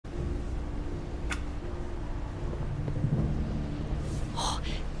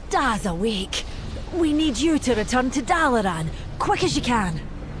Shah's awake. We need you to return to Dalaran, quick as you can.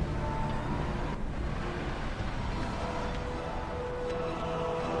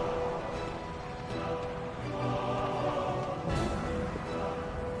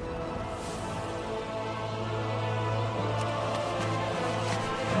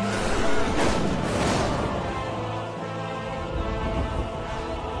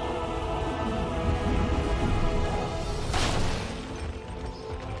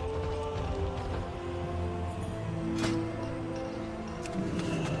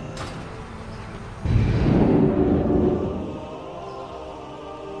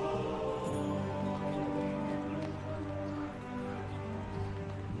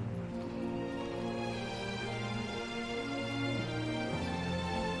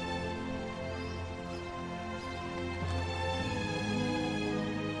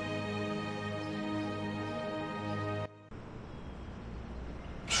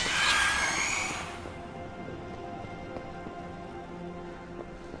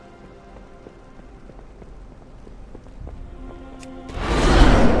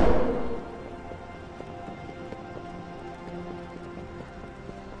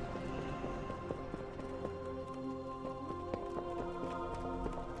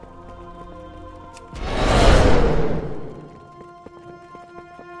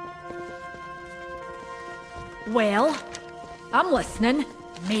 Well, I'm listening.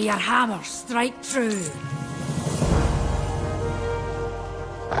 May your hammer strike true.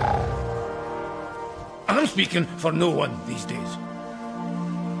 I'm speaking for no one these days.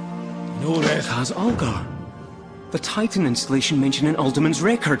 No rest. Kaz Algar. The Titan installation mentioned in Alderman's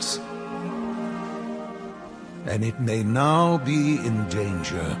records. And it may now be in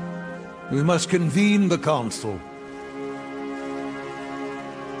danger. We must convene the council.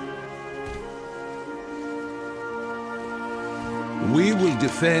 We will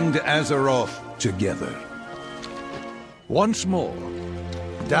defend Azeroth together. Once more,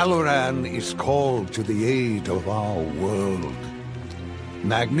 Dalaran is called to the aid of our world.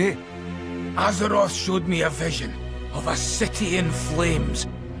 Magni? Azeroth showed me a vision of a city in flames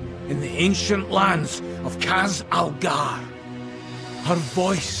in the ancient lands of Kaz Algar. Her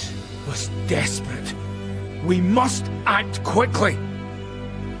voice was desperate. We must act quickly.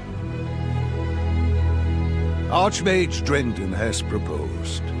 Archmage Drendon has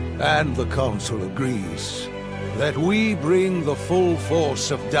proposed, and the Council agrees, that we bring the full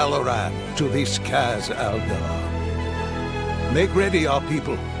force of Dalaran to this Kaz Algar. Make ready, our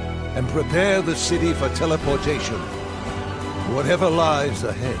people, and prepare the city for teleportation. Whatever lies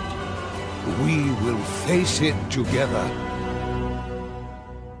ahead, we will face it together.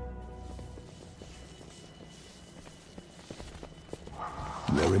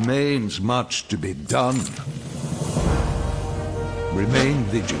 There remains much to be done. Remain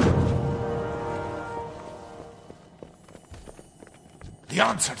vigilant. The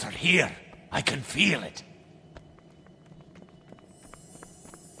answers are here. I can feel it.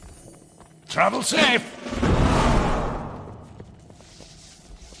 Travel safe!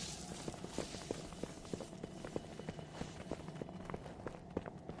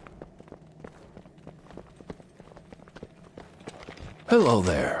 Hello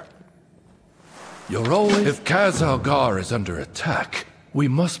there. You're always... If Kaz Algar is under attack, we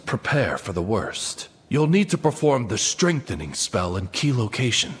must prepare for the worst. You'll need to perform the strengthening spell in key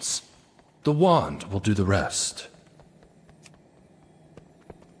locations. The wand will do the rest.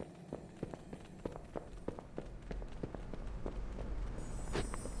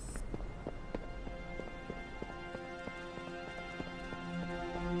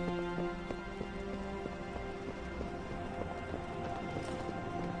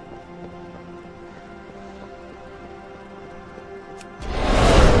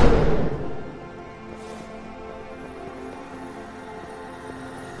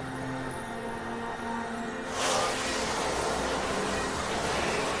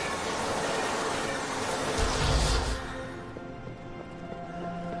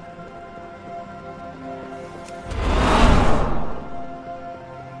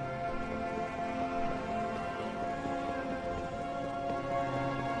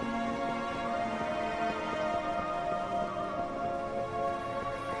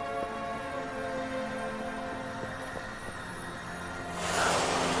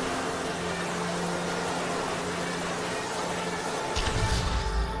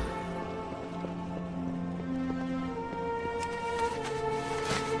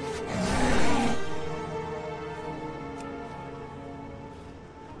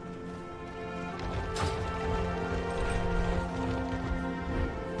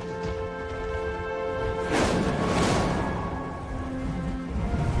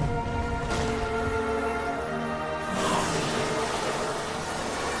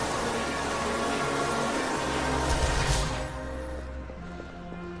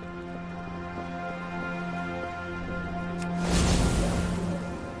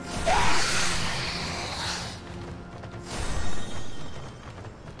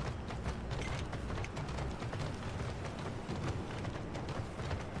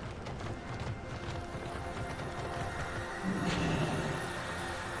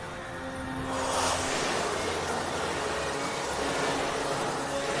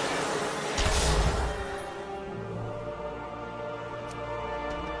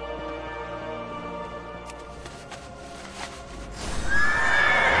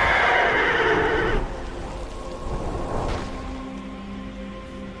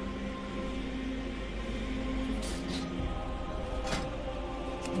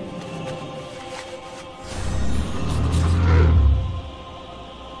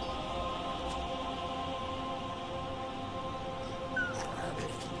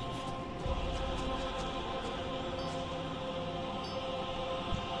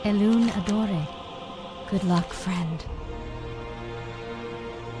 Elune Adore. Good luck, friend.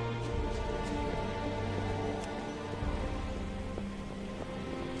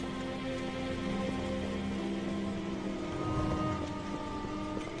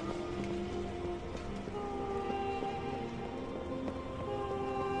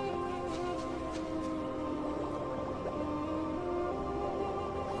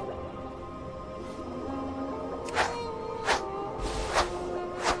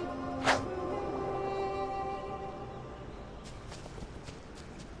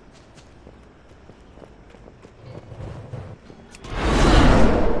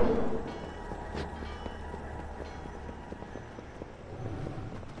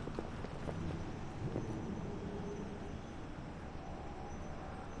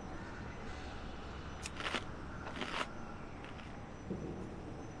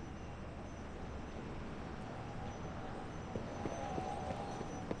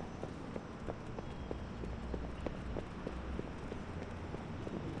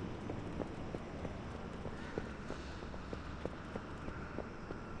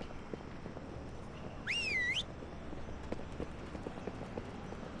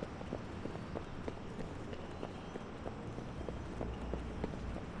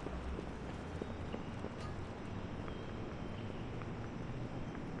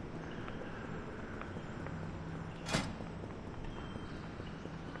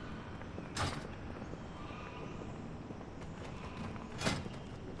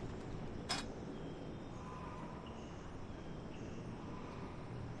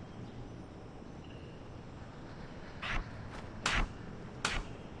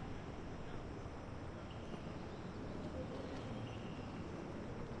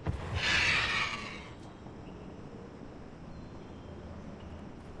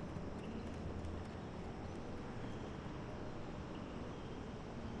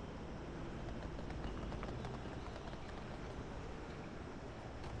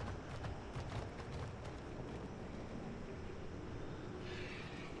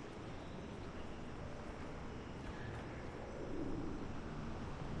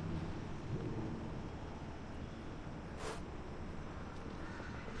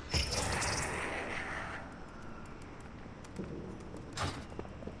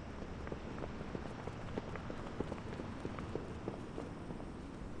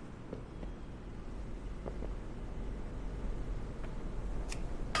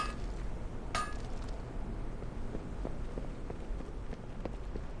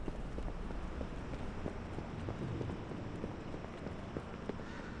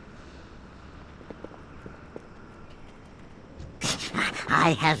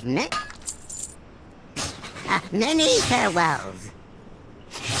 I have many farewells.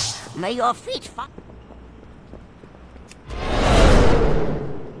 May your feet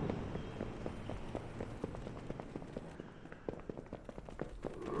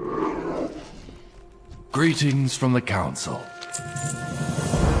Greetings from the Council.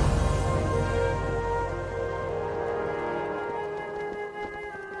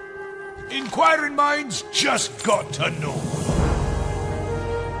 Inquiring minds just got to know.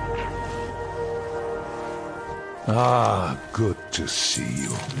 Ah, good to see you.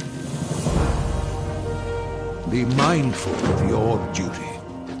 Be mindful of your duty.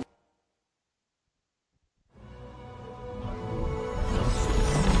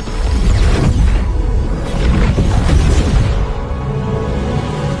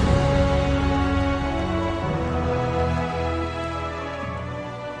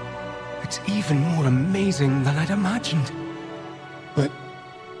 It's even more amazing than I'd imagined. But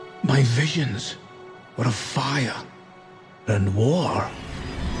my visions were of fire and war.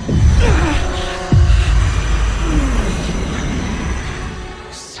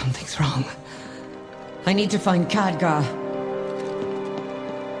 Something's wrong. I need to find Khadgar.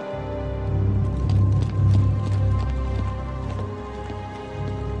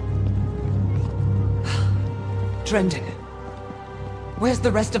 Drendon. Where's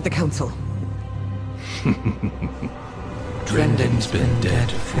the rest of the council? Drendon's been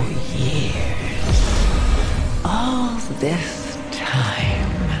dead for years. All this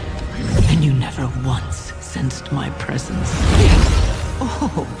time. And you never once sensed my presence.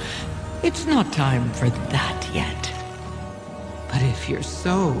 Oh, it's not time for that yet. But if you're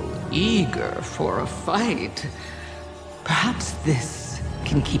so eager for a fight, perhaps this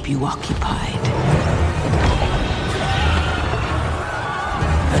can keep you occupied.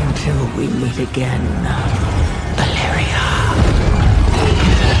 Until we meet again, Valeria.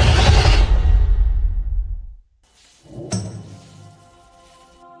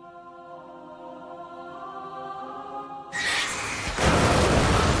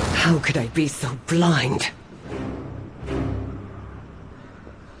 How could I be so blind?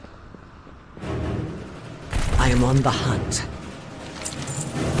 I am on the hunt.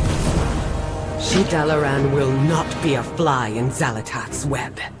 She Dalaran will not be a fly in Xal'atath's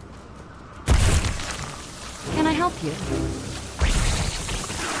web. Can I help you?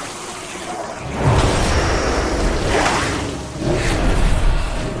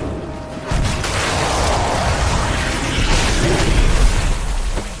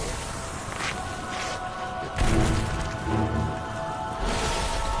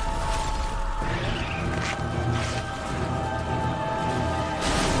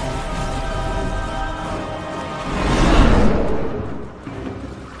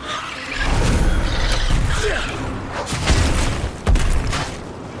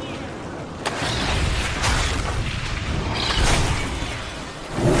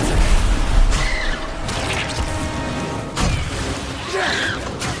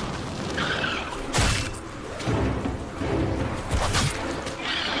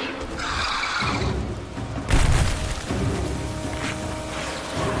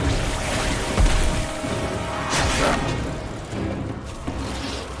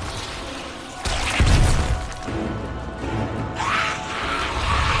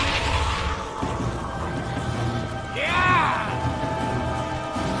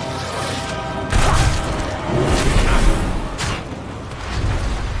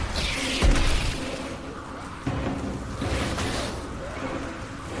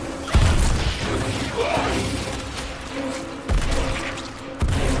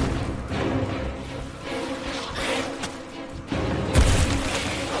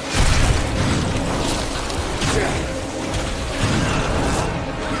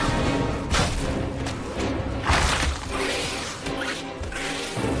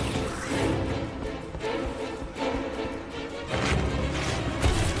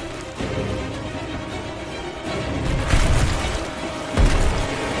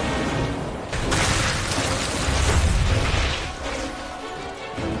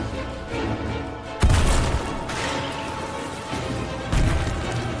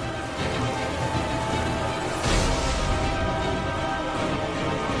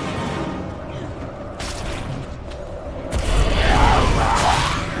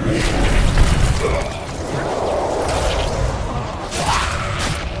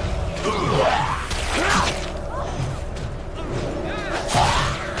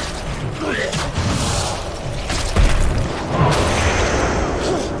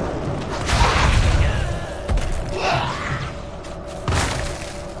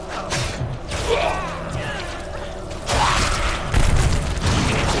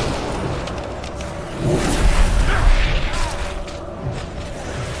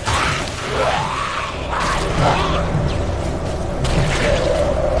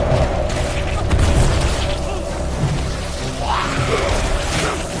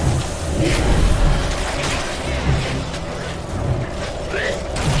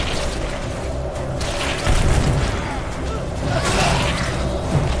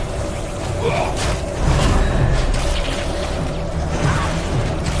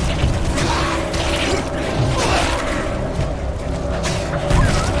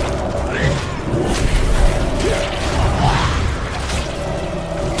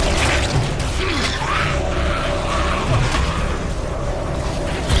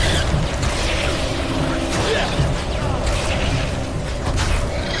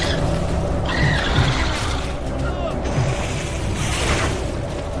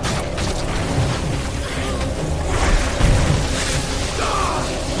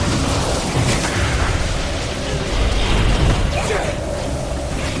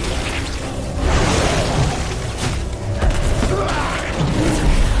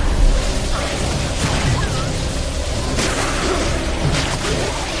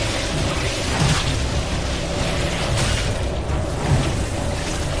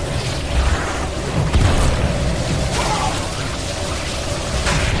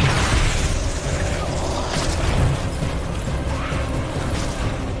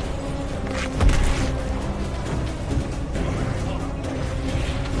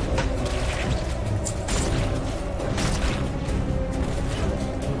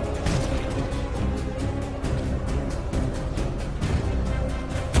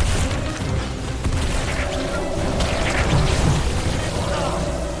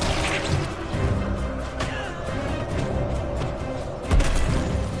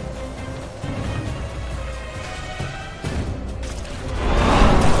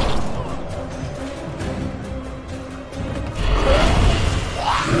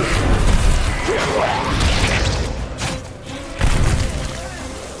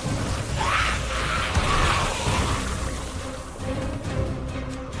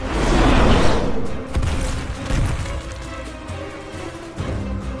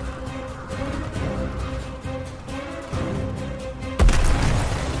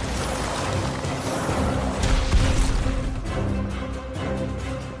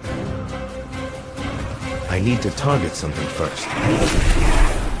 need to target something first.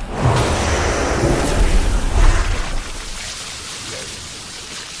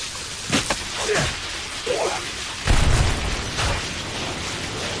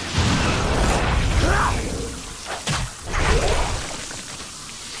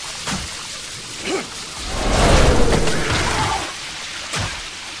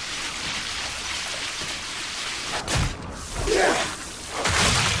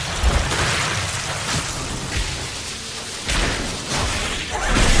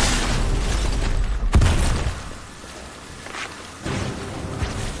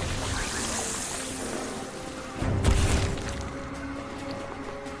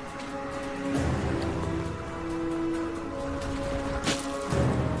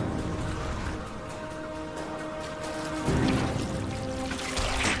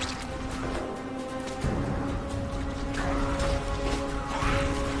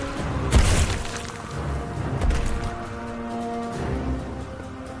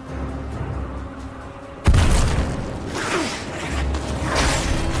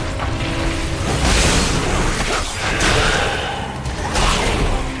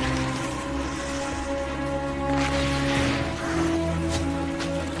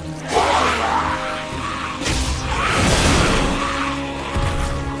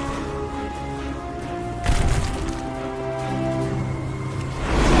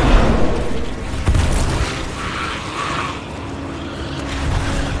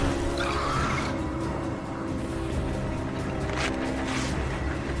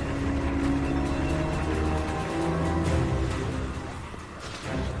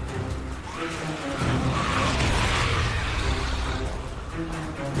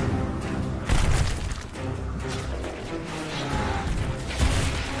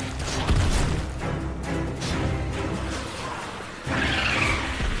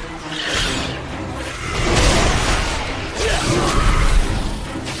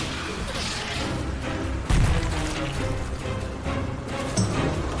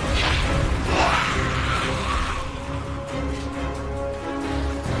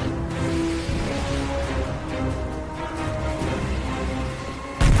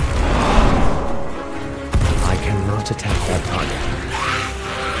 Attack that target.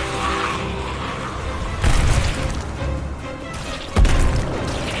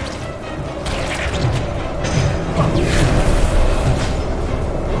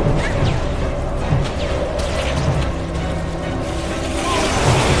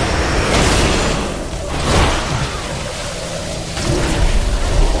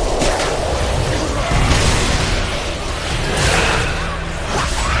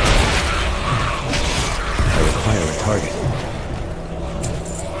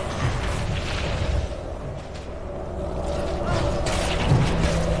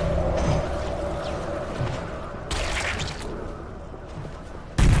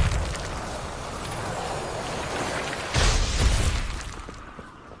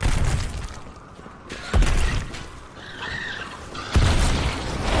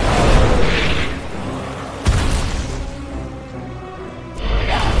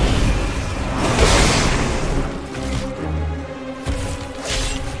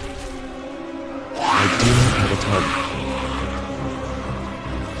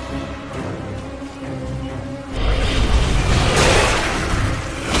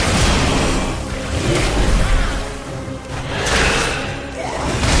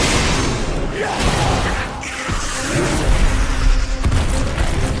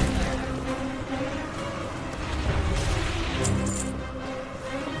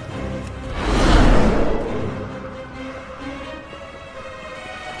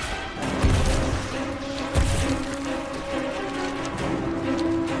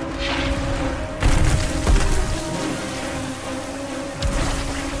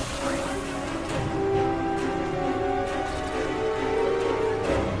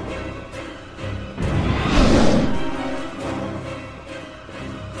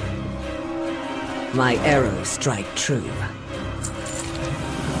 My arrows strike true.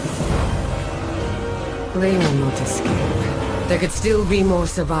 They will not escape. There could still be more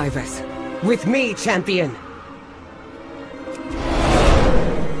survivors. With me, champion!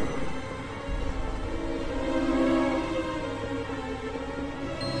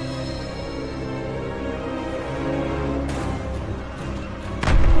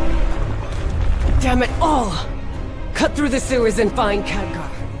 Damn it all! Cut through the sewers and find Khadgar.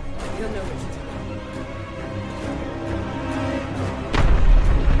 He'll know what to do.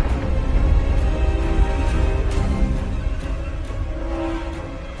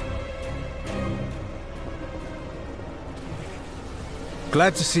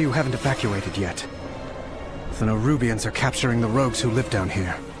 Glad to see you haven't evacuated yet. The Nerubians are capturing the rogues who live down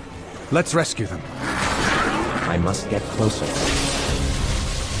here. Let's rescue them. I must get closer.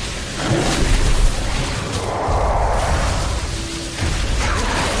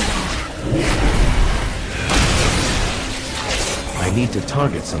 I need to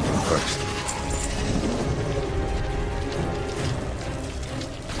target something first.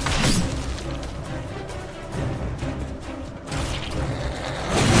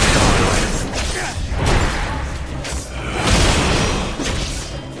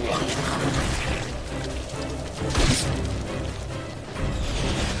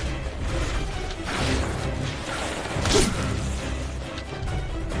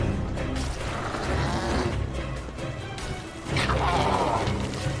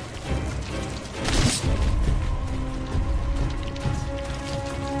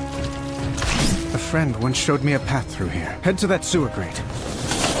 A friend once showed me a path through here. Head to that sewer grate.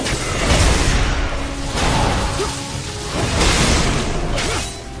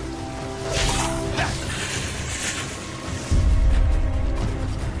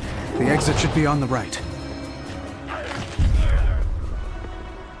 The exit should be on the right.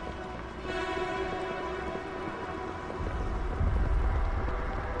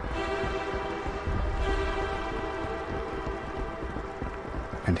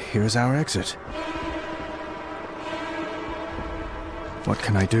 And here's our exit. What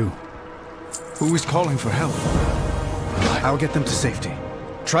can I do? Who is calling for help? I'll get them to safety.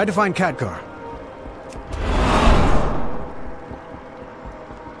 Try to find Khadgar.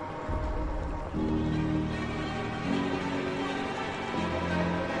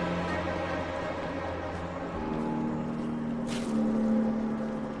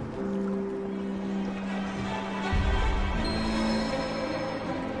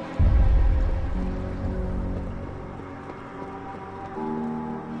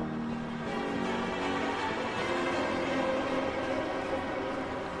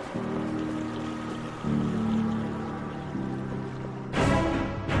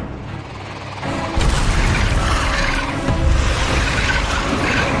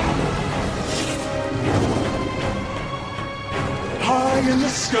 In the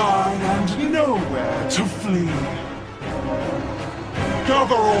sky and nowhere to flee.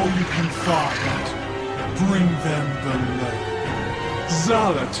 Gather all you can find, bring them below.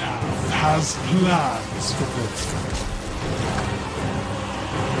 Xal'atath has plans for this.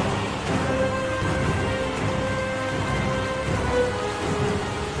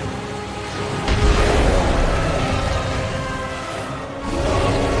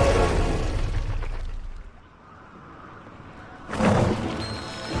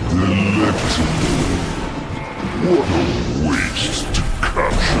 What a waste to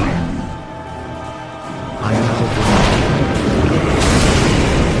capture you. I am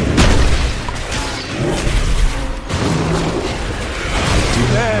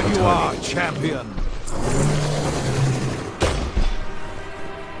There you are, champion.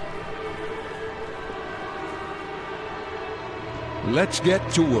 Let's get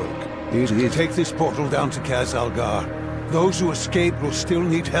to work. Take this portal down to Kaz Algar. Those who escape will still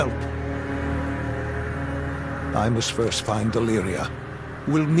need help. I must first find Deliria.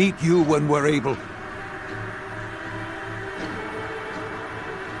 We'll meet you when we're able.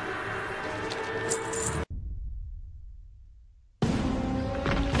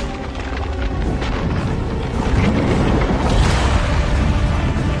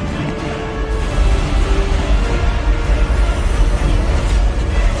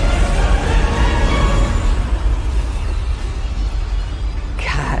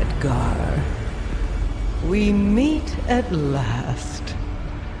 We meet at last.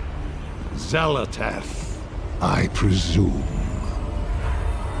 Xal'atath, I presume.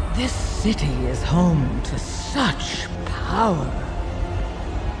 This city is home to such power.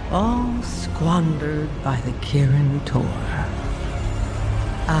 All squandered by the Kirin Tor.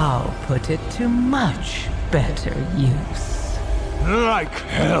 I'll put it to much better use. Like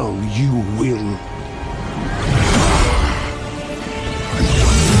hell you will.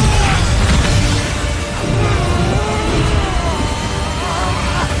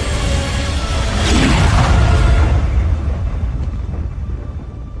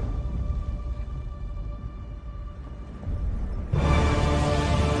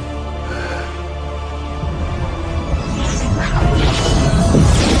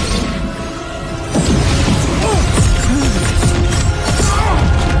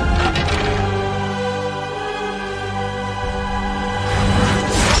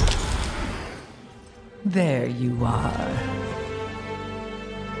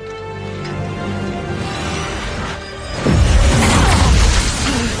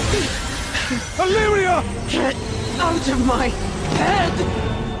 out of my head!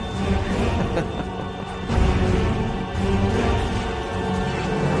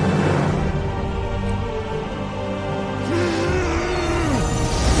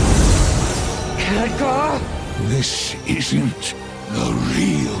 Khadgar! This isn't the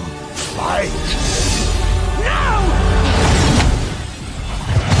real fight. No!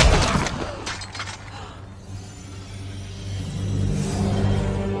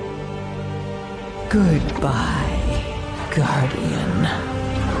 Goodbye, Guardian.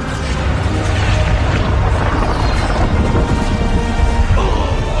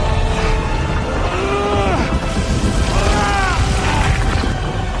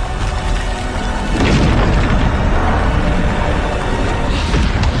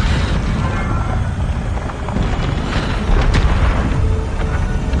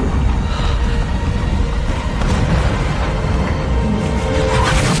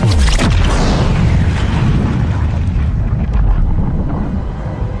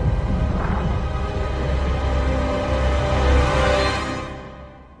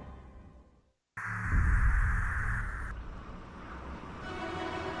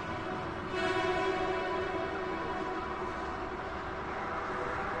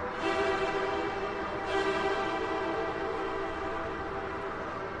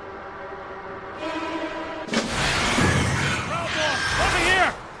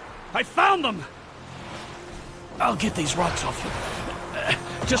 I found them! I'll get these rocks off you.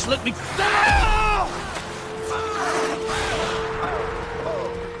 Just let me...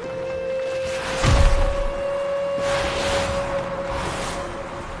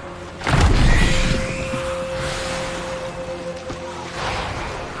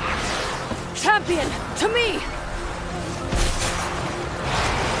 Champion, to me!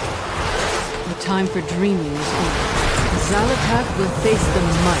 The time for dreaming is over. Xal'atac will face the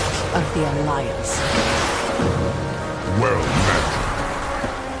might of the Alliance. Well met.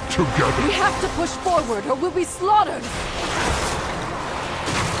 Together. We have to push forward or we'll be slaughtered!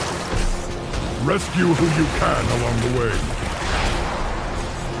 Rescue who you can along the way.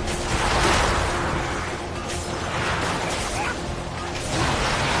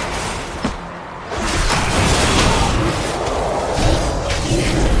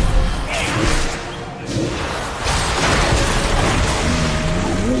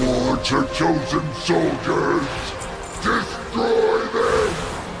 Your chosen soldiers! Destroy them!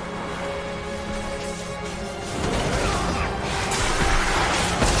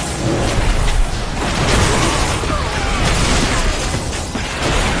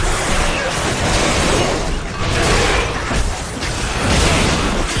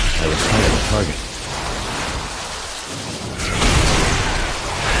 I was hit on the target.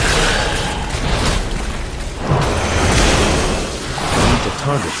 I need to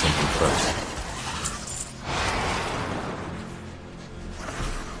target something first.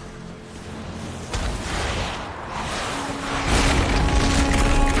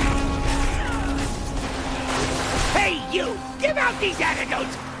 Hey, you! Give out these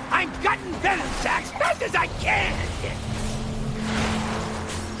antidotes! I'm gutting venom sacks fast as I can!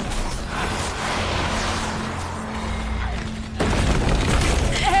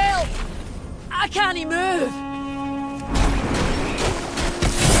 Help! I can't move!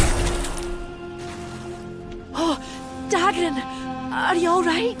 Oh, Dagran, are you all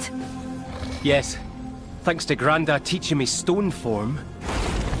right? Yes. Thanks to Grandad teaching me stone form.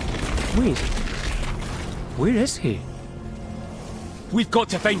 Wait. Where is he? We've got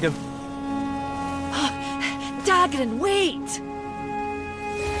to find him. Dagran, wait!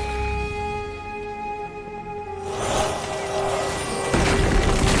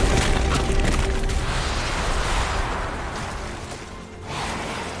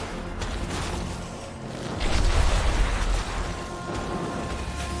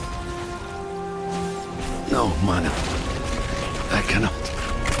 No, mana. I cannot.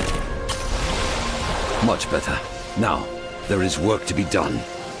 Much better. Now, there is work to be done.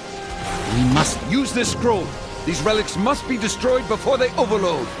 We must use this scroll. These relics must be destroyed before they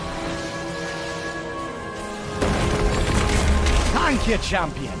overload. Thank you,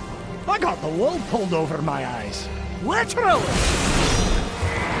 champion. I got the wool pulled over my eyes. Literally!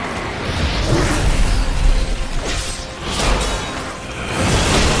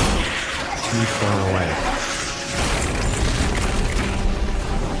 Too far away.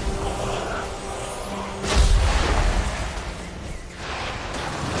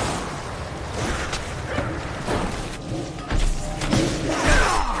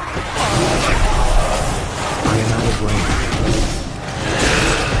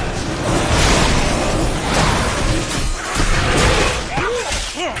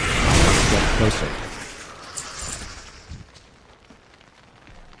 Closer.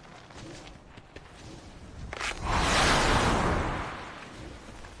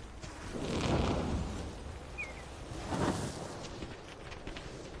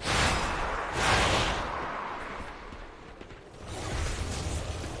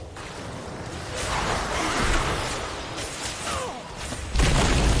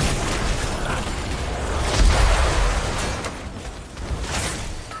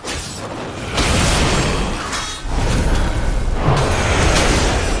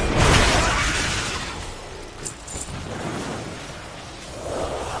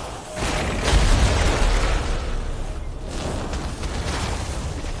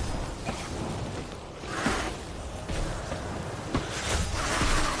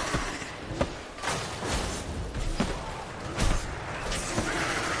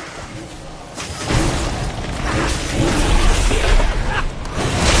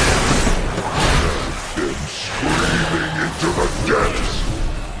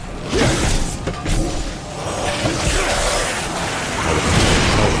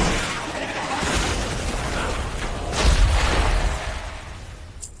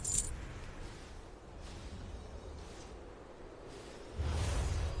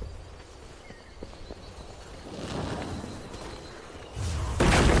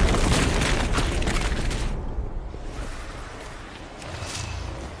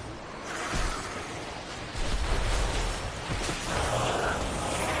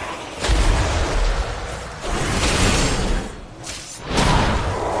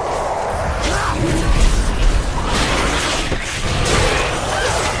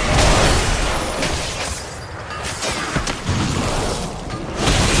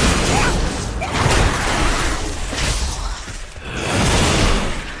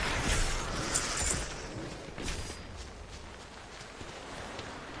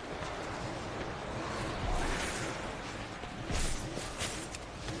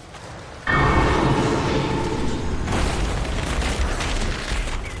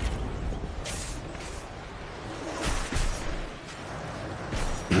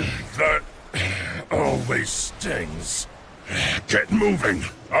 place stings. Get moving.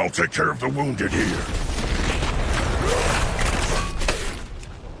 I'll take care of the wounded here.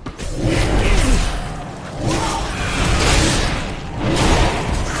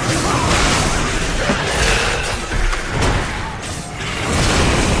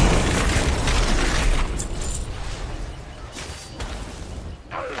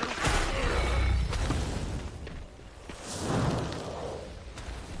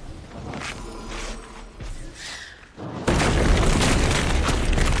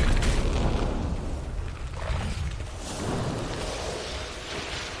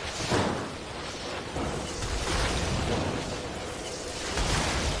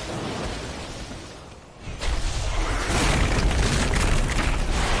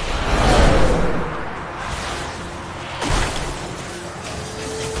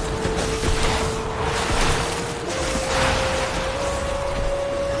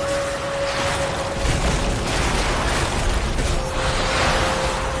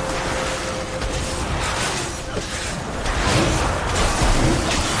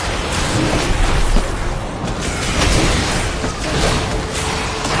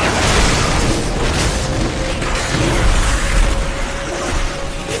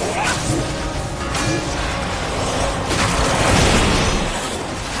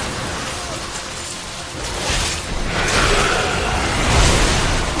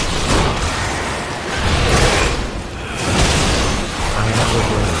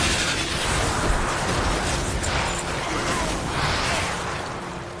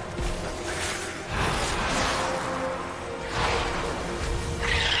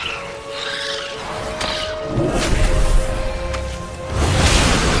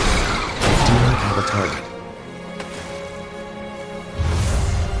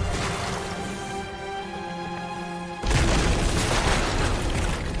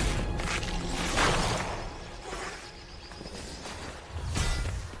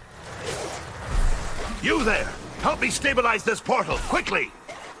 You there! Help me stabilize this portal, quickly!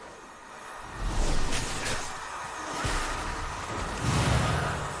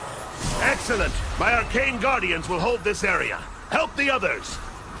 Excellent! My arcane guardians will hold this area. Help the others!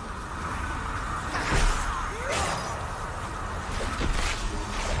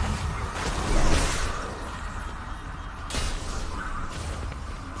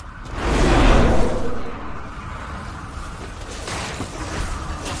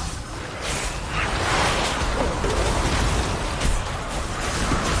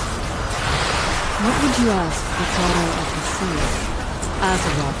 What would you ask the daughter of the sea?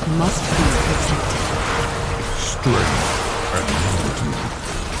 Azeroth must be protected. Strength and unity.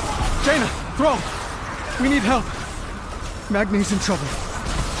 Jaina! Thrall! We need help! Magni's in trouble.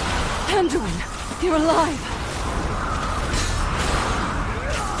 Anduin! You're alive!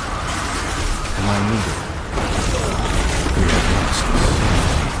 Am I needed? We have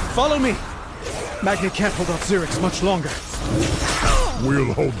lost. Follow me! Magni can't hold off Xerix much longer.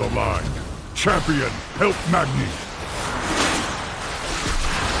 We'll hold the line. Champion, help Magni!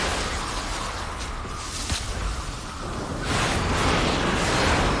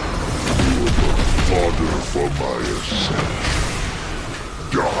 Father for my ascent.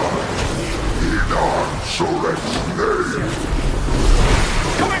 Die in Ansoret's name.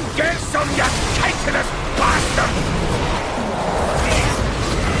 Come and get some, you titanous bastard!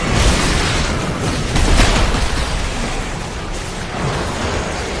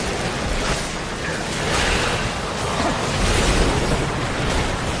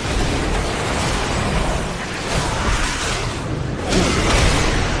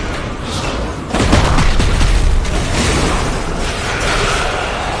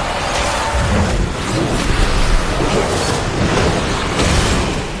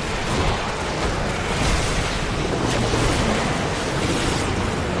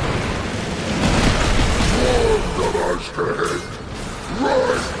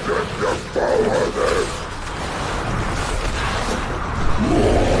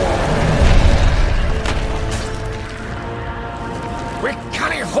 We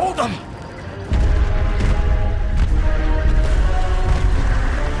can't hold them!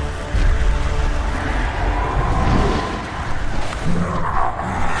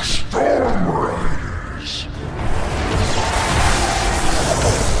 Storm Riders!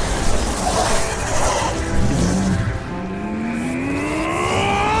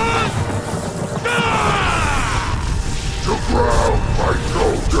 To ground, my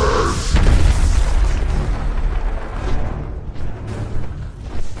soldiers!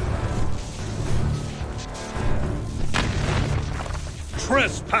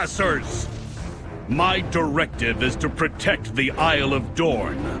 Trespassers! My directive is to protect the Isle of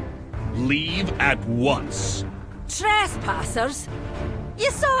Dorn. Leave at once. Trespassers?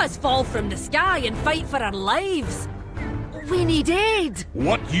 You saw us fall from the sky and fight for our lives. We need aid.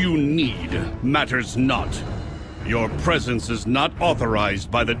 What you need matters not. Your presence is not authorized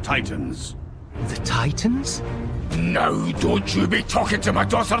by the Titans. The Titans? Now don't you be talking to my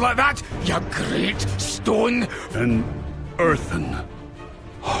daughter like that, you great stone! An earthen,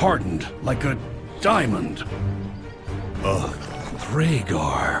 hardened like a diamond. A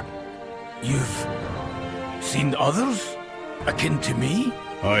Rhaegar. You've seen others akin to me?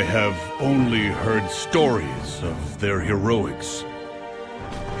 I have only heard stories of their heroics.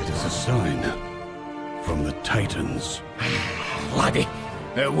 It is a sign from the Titans. Laddie,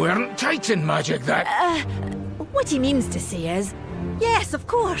 it weren't Titan magic that... What he means to say is, yes, of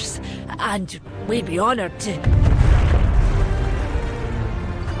course, and we'd be honored to...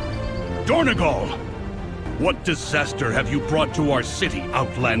 Dornegal! What disaster have you brought to our city,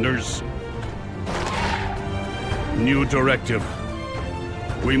 Outlanders? New directive.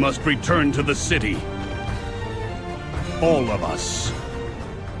 We must return to the city. All of us.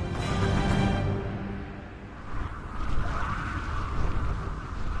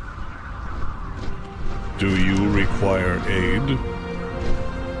 Do you require aid?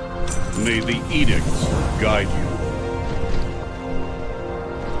 May the edicts guide you.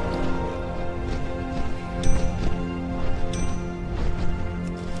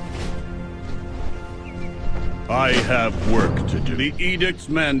 I have work to do. The edicts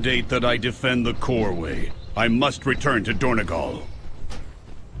mandate that I defend the Coreway. I must return to Dornegal.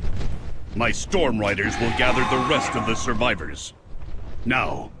 My Storm Riders will gather the rest of the survivors.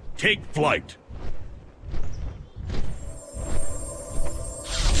 Now, take flight.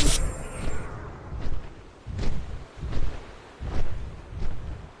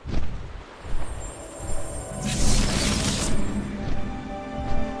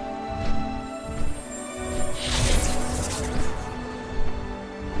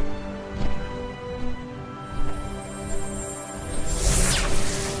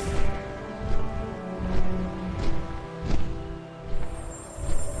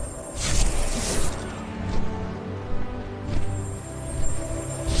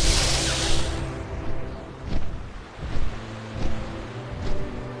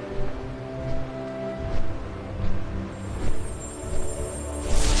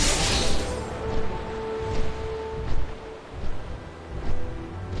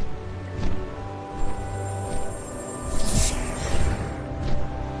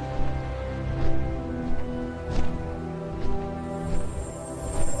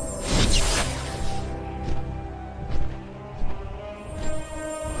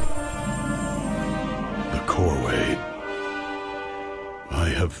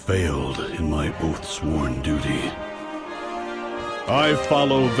 Failed in my oath-sworn duty. I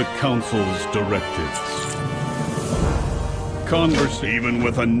follow the Council's directives. Converse even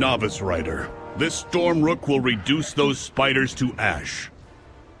with a novice rider. This Storm Rook will reduce those spiders to ash.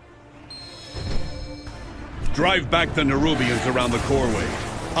 Drive back the Nerubians around the Coreway.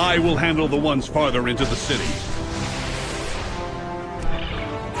 I will handle the ones farther into the city.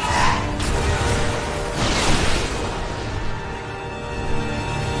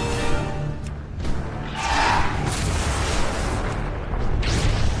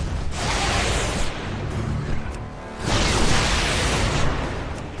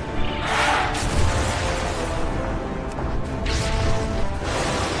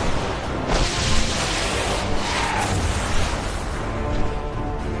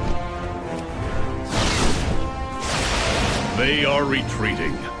 They are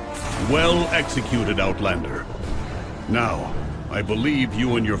retreating. Well executed, Outlander. Now, I believe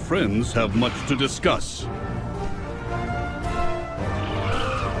you and your friends have much to discuss.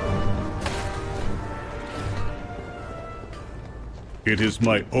 It is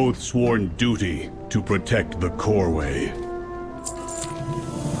my oath-sworn duty to protect the Coreway.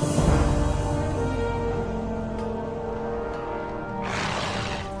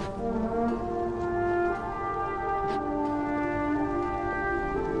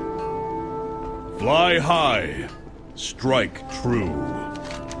 Fly high, strike true.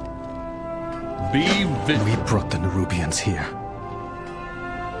 Be We brought the Nerubians here.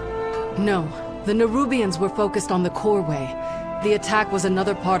 No, the Nerubians were focused on the Coreway. The attack was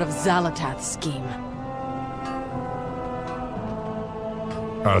another part of Xal'atath's scheme.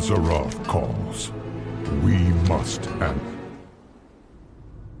 Azeroth calls. We must end.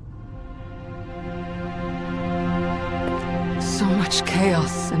 So much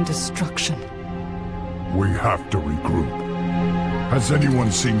chaos and destruction. We have to regroup. Has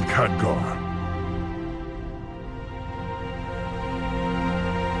anyone seen Khadgar?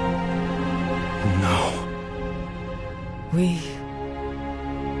 We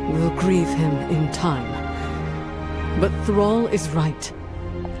will grieve him in time. But Thrall is right.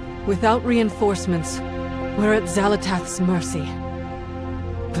 Without reinforcements, we're at Xalatath's mercy.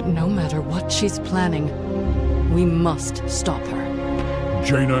 But no matter what she's planning, we must stop her.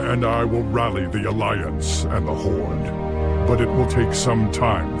 Jaina and I will rally the Alliance and the Horde, but it will take some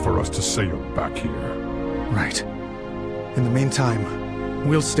time for us to sail back here. Right. In the meantime,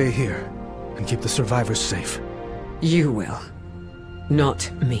 we'll stay here and keep the survivors safe. You will.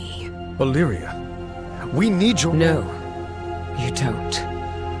 Not me. Illyria, we need your— No, you don't.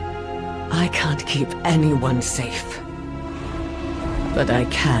 I can't keep anyone safe. But I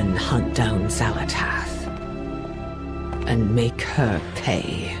can hunt down Xalatath and make her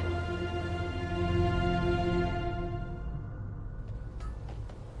pay.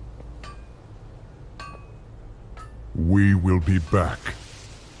 We will be back,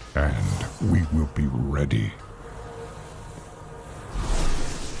 and we will be ready.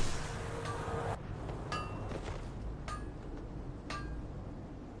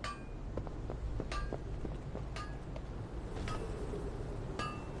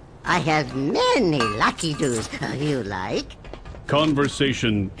 I have many lucky doos, you like?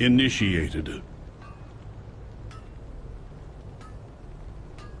 Conversation initiated.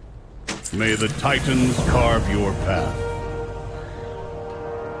 May the Titans carve your path.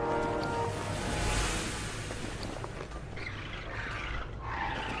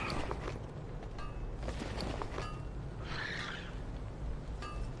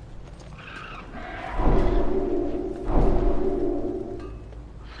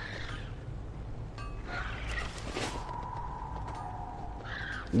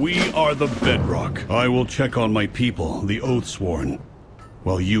 We are the bedrock. I will check on my people, the Oathsworn,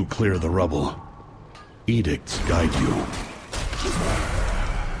 while you clear the rubble. Edicts guide you.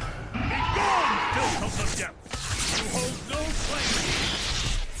 Be gone, filth of the depths! You hold no claim!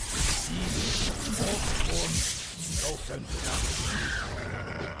 No sense.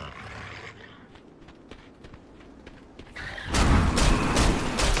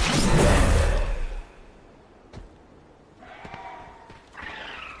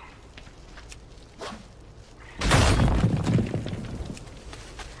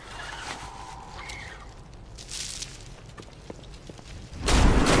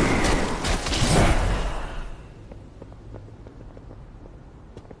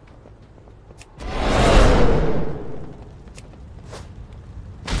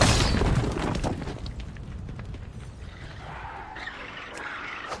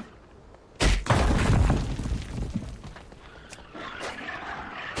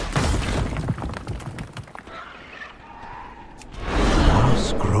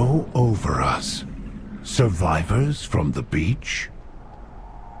 Over us. Survivors from the beach?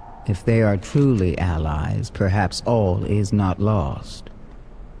 If they are truly allies, perhaps all is not lost.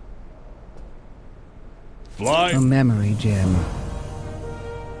 Fly! A memory gem.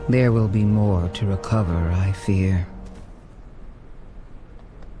 There will be more to recover, I fear.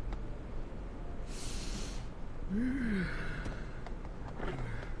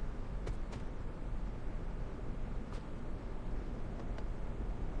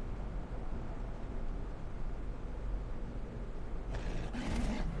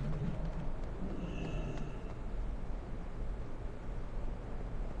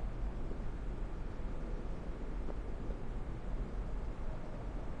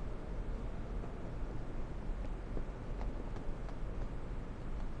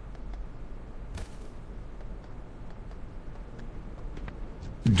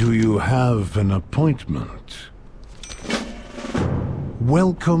 Do you have an appointment?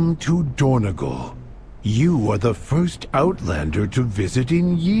 Welcome to Dornogal. You are the first Outlander to visit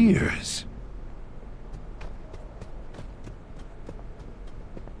in years.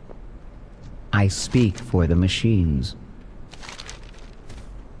 I speak for the machines.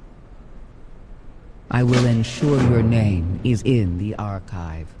 I will ensure your name is in the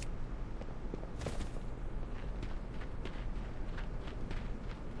archive.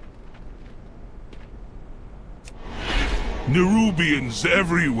 Nerubians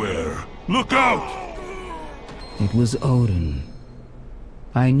everywhere! Look out! It was Odin.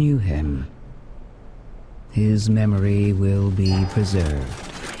 I knew him. His memory will be preserved.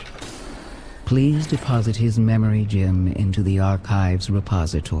 Please deposit his memory gem into the archive's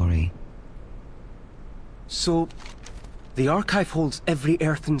repository. So, the archive holds every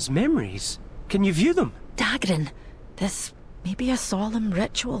Earthen's memories. Can you view them? Dagran, this may be a solemn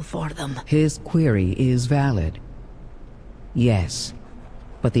ritual for them. His query is valid. Yes,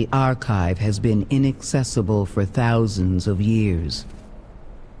 but the archive has been inaccessible for thousands of years.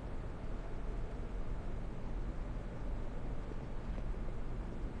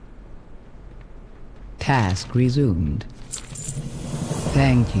 Task resumed.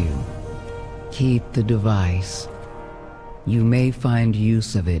 Thank you. Keep the device. You may find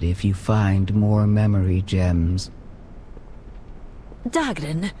use of it if you find more memory gems.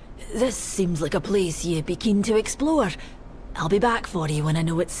 Dagran, this seems like a place you'd be keen to explore. I'll be back for you when I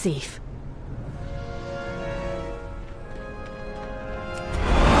know it's safe.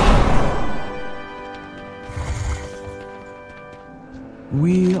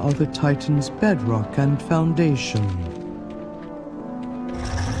 We are the Titan's bedrock and foundation.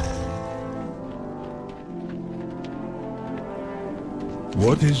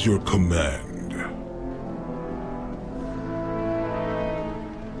 What is your command?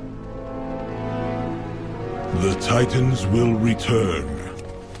 The Titans will return.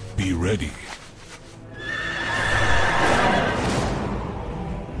 Be ready.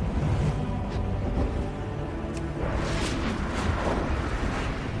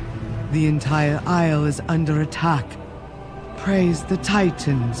 The entire Isle is under attack. Praise the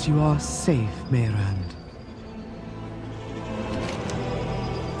Titans, you are safe, Meyrand.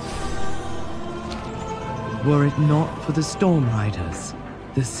 Were it not for the Storm Riders,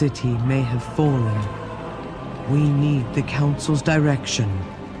 the city may have fallen. We need the Council's direction.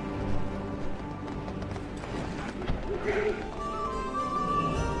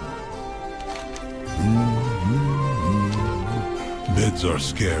 Beds are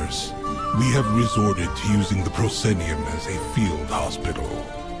scarce. We have resorted to using the proscenium as a field hospital.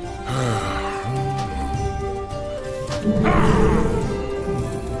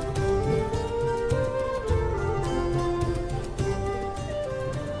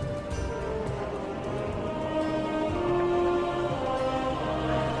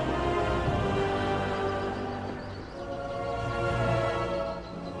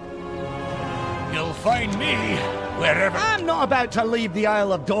 You'll find me wherever... I'm not about to leave the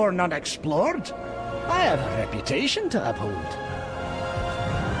Isle of Dorn unexplored. I have a reputation to uphold.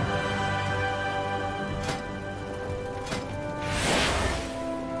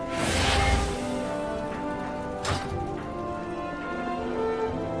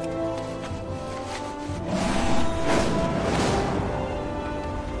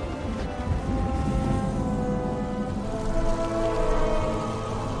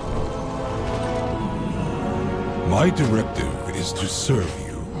 My directive is to serve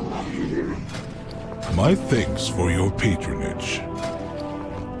you. My thanks for your patronage.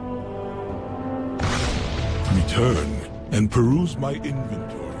 Return and peruse my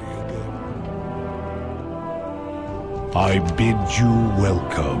inventory again. I bid you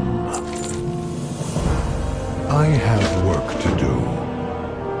welcome. I have work to do.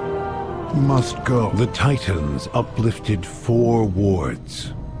 Must go. The Titans uplifted 4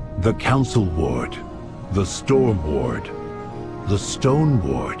 wards. The Council Ward, the Storm Ward, the Stone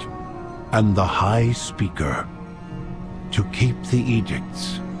Ward, and the High Speaker, to keep the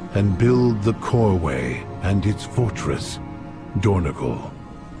edicts and build the Coreway and its fortress, Dornogal.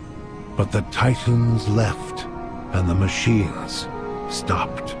 But the Titans left, and the machines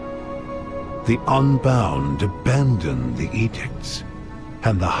stopped. The Unbound abandoned the edicts,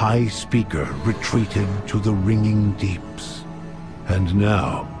 and the High Speaker retreated to the Ringing Deeps. And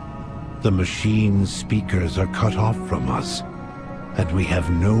now, the machine speakers are cut off from us, and we have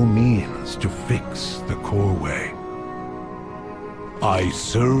no means to fix the Coreway. I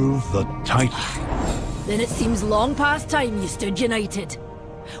serve the Titan. Then it seems long past time you stood united.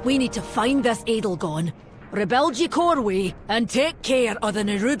 We need to find this Edelgone, rebuild your Coreway, and take care of the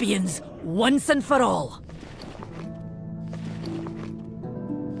Nerubians once and for all.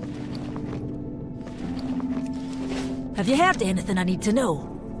 Have you heard anything I need to know?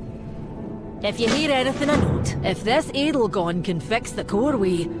 If you hear anything I note, if this Edelgone can fix the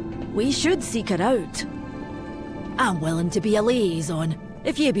Coreway, we should seek her out. I'm willing to be a liaison,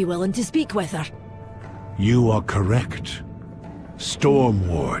 if you be willing to speak with her. You are correct. Storm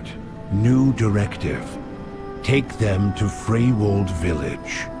Ward, new directive. Take them to Freywold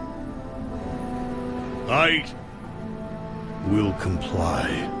Village. I will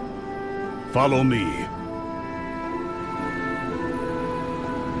comply. Follow me.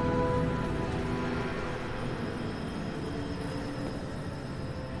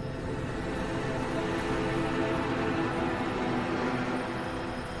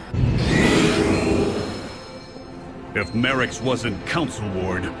 If Merrick's wasn't Council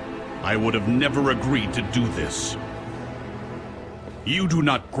Ward, I would have never agreed to do this. You do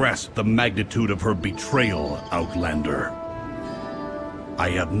not grasp the magnitude of her betrayal, Outlander. I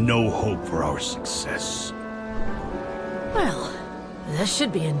have no hope for our success. Well, this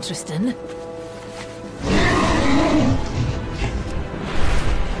should be interesting.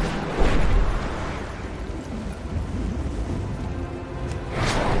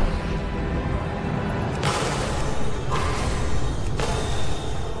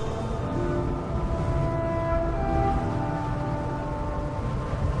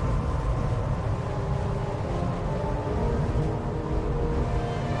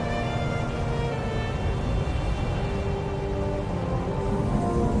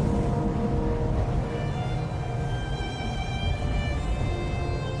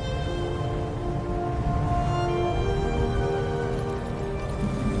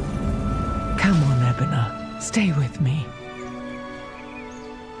 Come on, Ebina. Stay with me.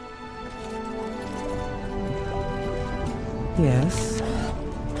 Yes,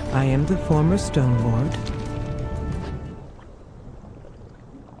 I am the former Stone Lord.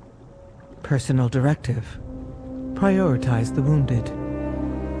 Personal directive. Prioritize the wounded.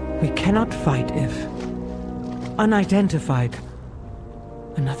 We cannot fight if... unidentified.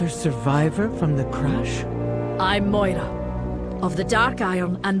 Another survivor from the crash? I'm Moira, of the Dark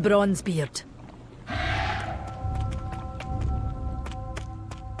Iron and Bronzebeard.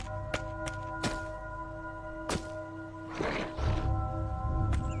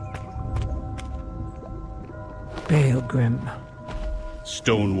 Baelgrim.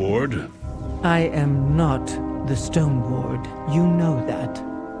 Stone Ward? I am not the Stone Ward. You know that.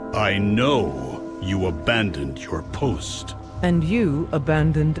 I know you abandoned your post. And you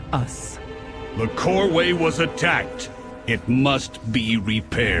abandoned us. The Coreway was attacked. It must be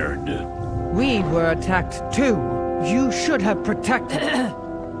repaired. We were attacked too. You should have protected...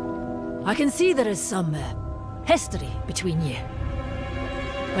 I can see there is some history between you.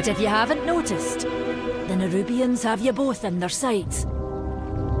 But if you haven't noticed, the Nerubians have you both in their sights.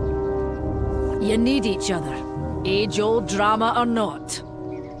 You need each other, age-old drama or not.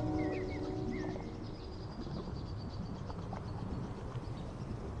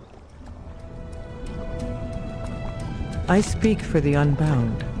 I speak for the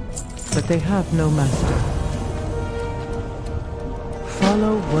Unbound, but they have no master.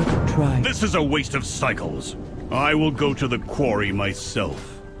 Follow what drives. This is a waste of cycles. I will go to the quarry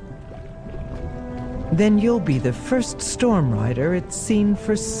myself. Then you'll be the first Storm Rider it's seen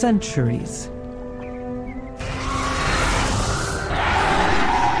for centuries.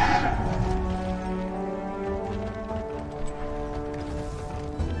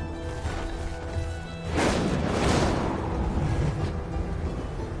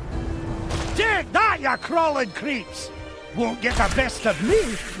 Take that, you crawling creeps! Won't get the best of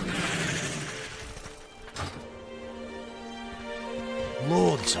me!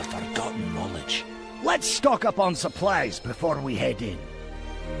 Loads of forgotten knowledge. Let's stock up on supplies before we head in.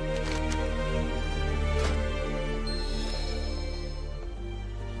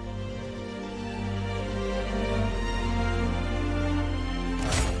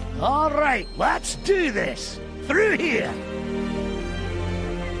 All right, let's do this. Through here.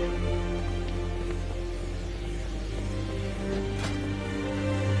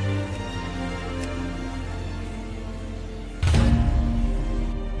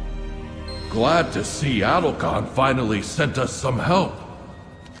 Glad to see Adelkhan finally sent us some help.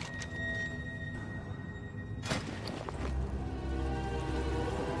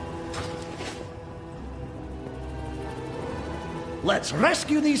 Let's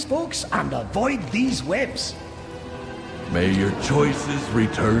rescue these folks and avoid these webs. May your choices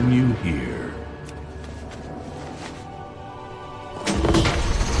return you here.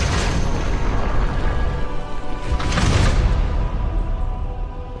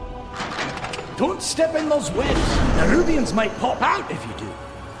 Don't step in those webs. The Nerubians might pop out if you do.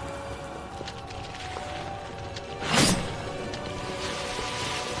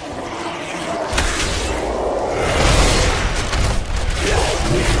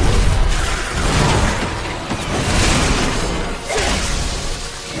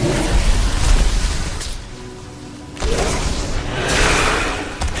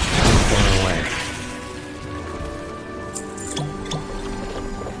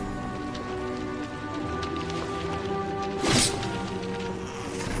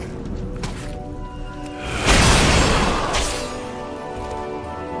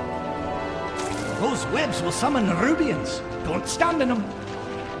 Those webs will summon Nerubians. Don't stand in them.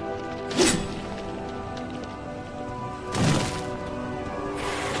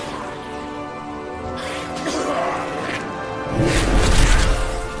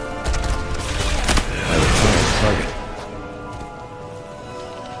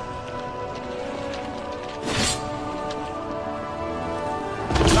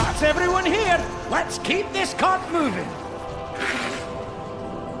 That's everyone here. Let's keep this cart moving.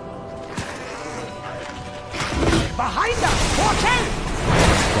 Behind us! Watch out!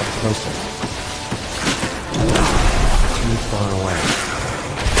 Get closer. Too far away.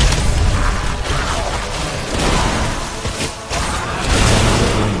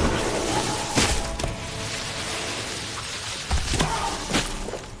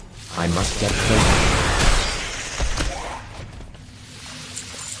 I must get closer.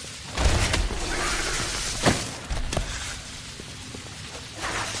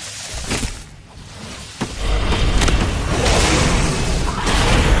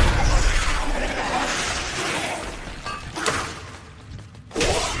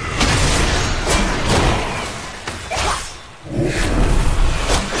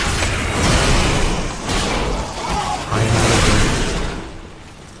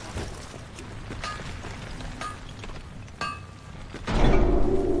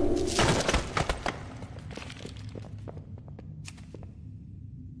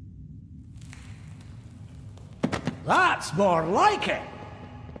 That's more like it!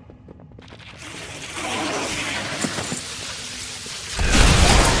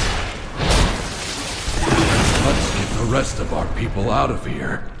 Let's get the rest of our people out of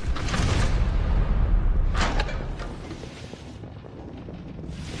here.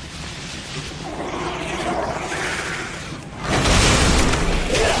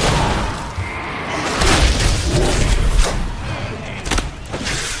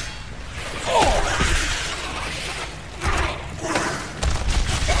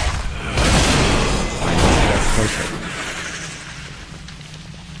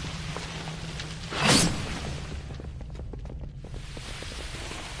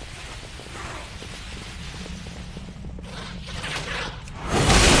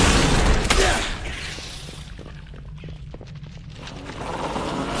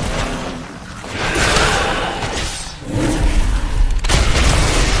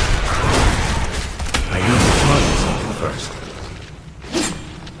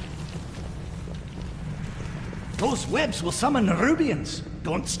 Those webs will summon the Rubians.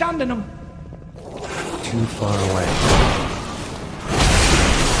 Don't stand in them. Too far away.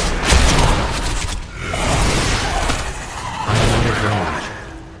 I'm underground.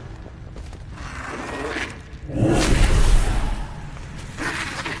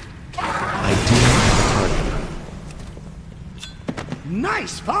 I do not have a target.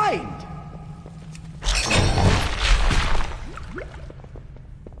 Nice find!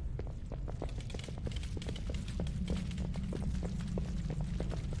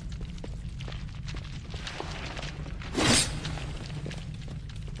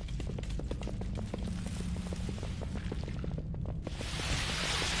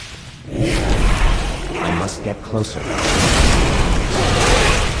 Get closer.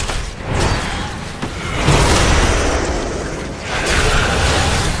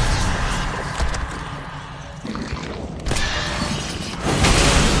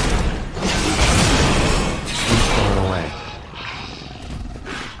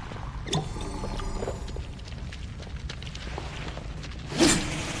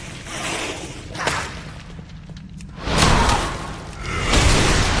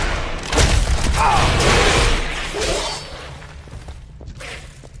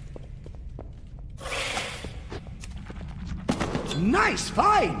 Nice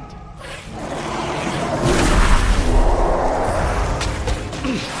find!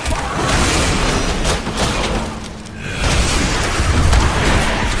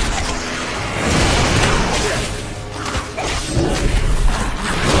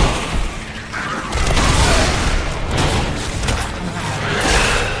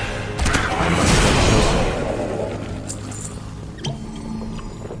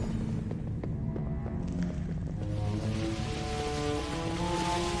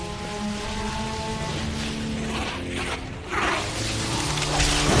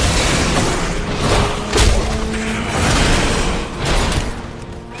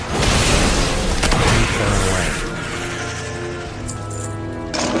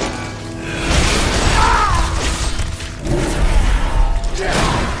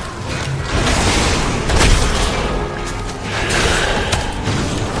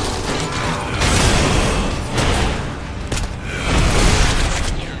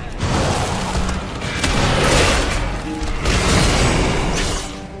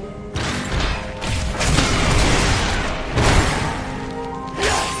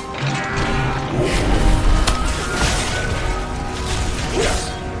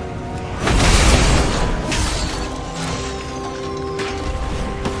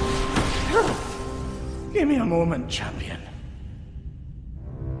 Give me a moment, champion.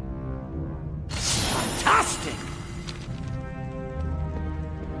 Fantastic!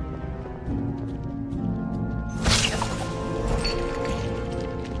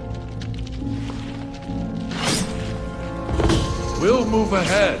 We'll move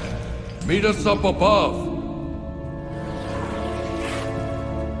ahead. Meet us up above.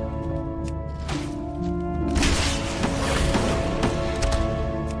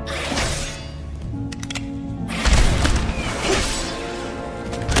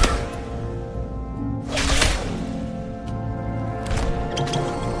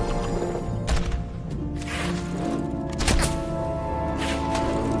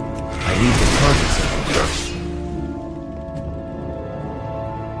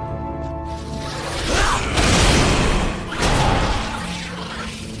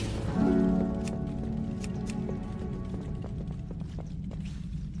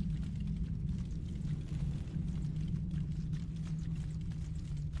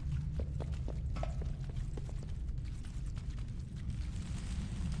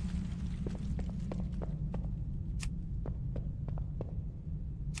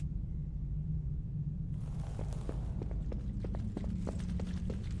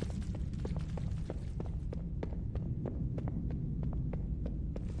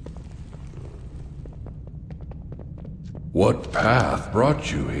 What path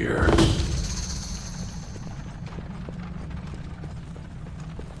brought you here?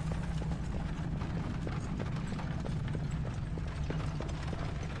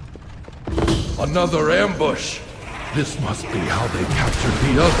 Another ambush! This must be how they captured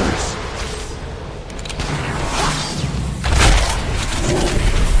the others.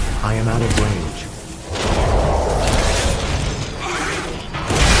 I am out of range.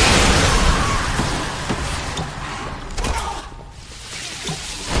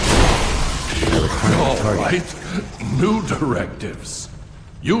 All right, new directives.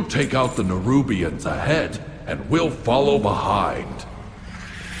 You take out the Nerubians ahead, and we'll follow behind.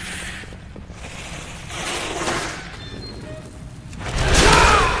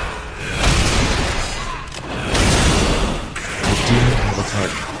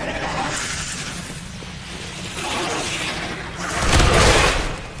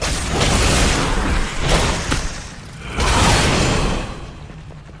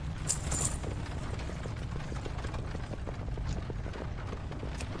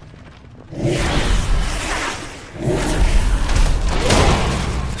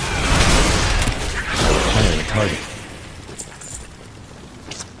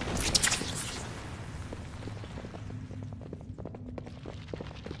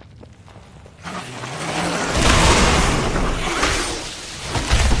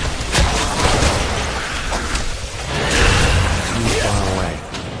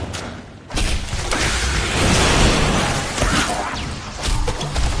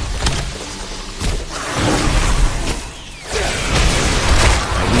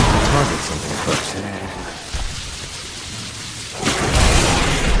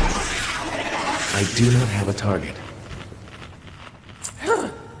 I do not have a target.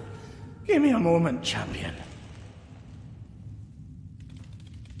 Give me a moment, champion.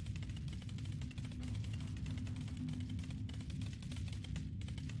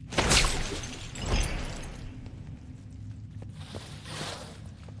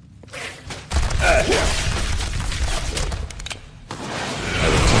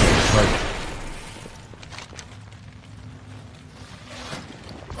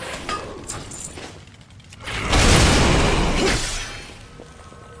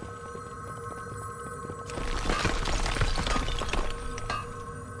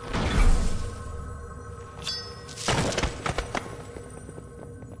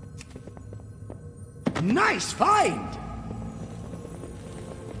 Nice find!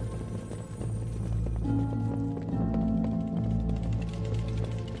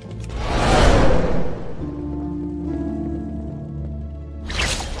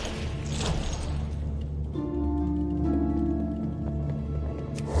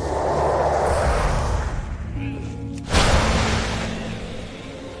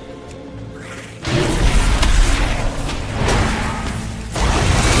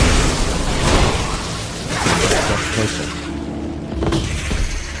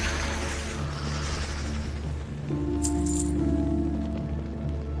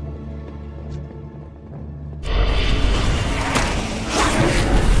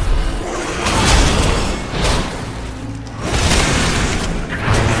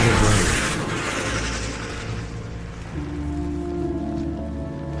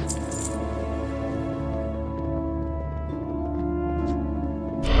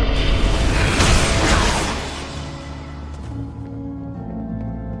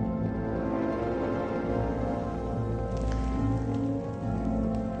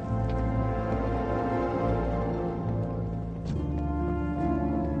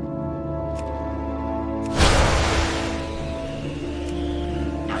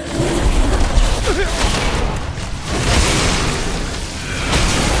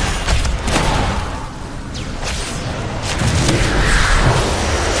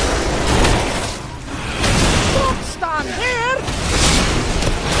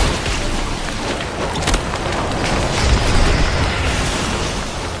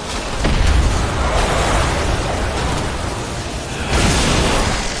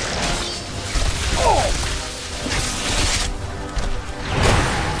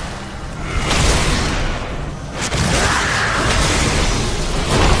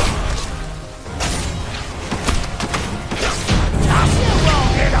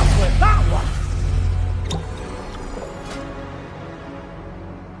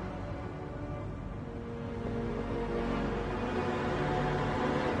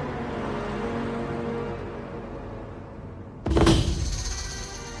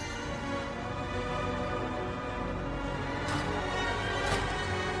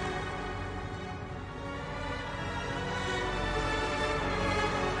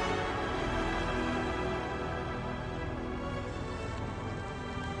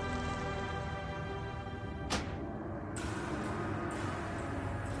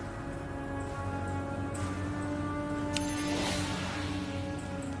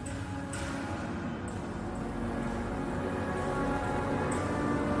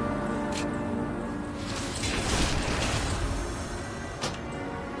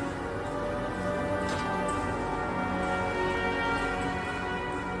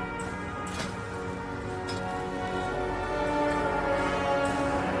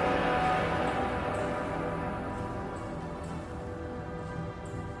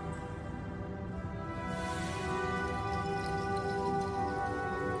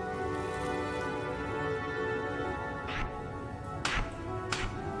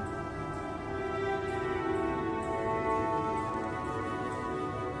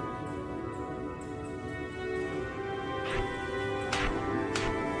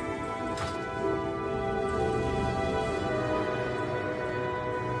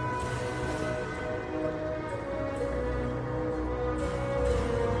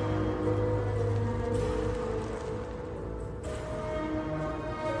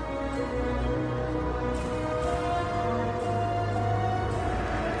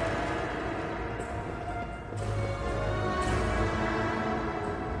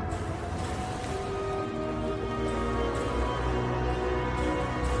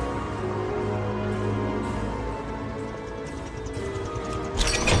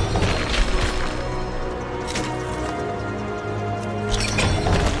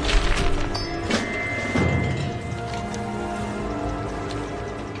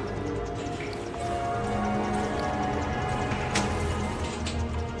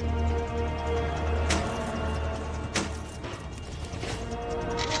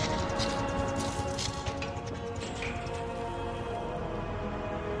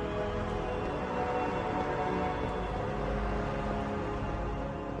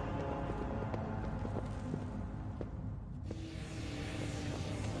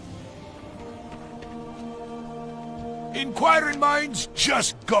 Inquiring minds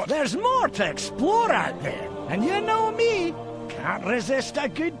just got... There's more to explore out there. And you know me, can't resist a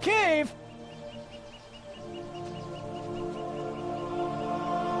good cave.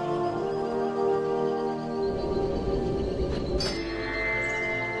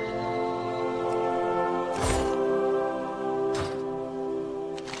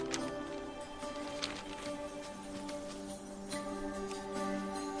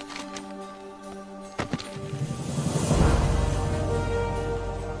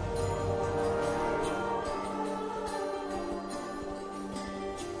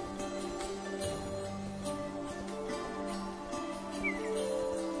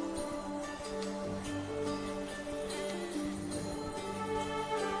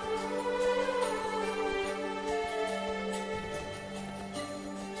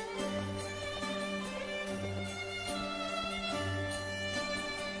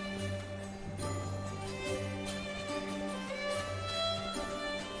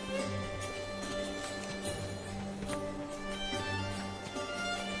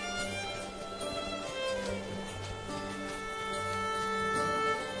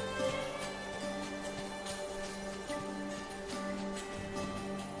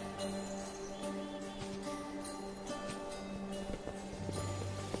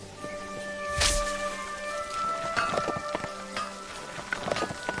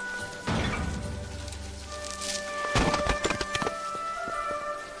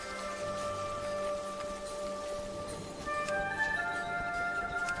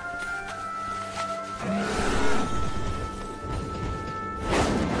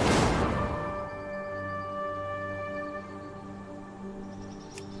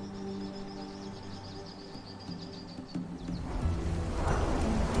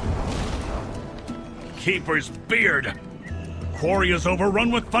 Keeper's beard! Quarry is overrun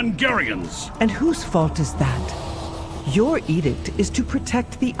with Fungarians! And whose fault is that? Your edict is to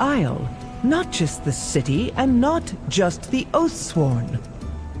protect the Isle, not just the city, and not just the Oathsworn.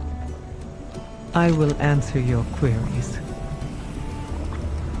 I will answer your queries.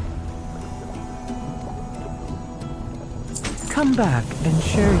 Come back and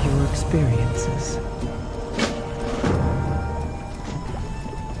share your experiences.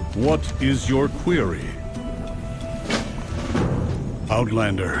 What is your query?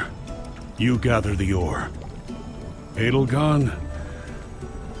 Outlander, you gather the ore. Edelgard,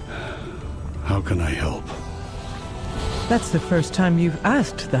 how can I help? That's the first time you've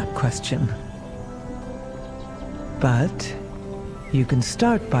asked that question. But you can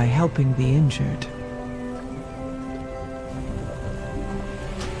start by helping the injured.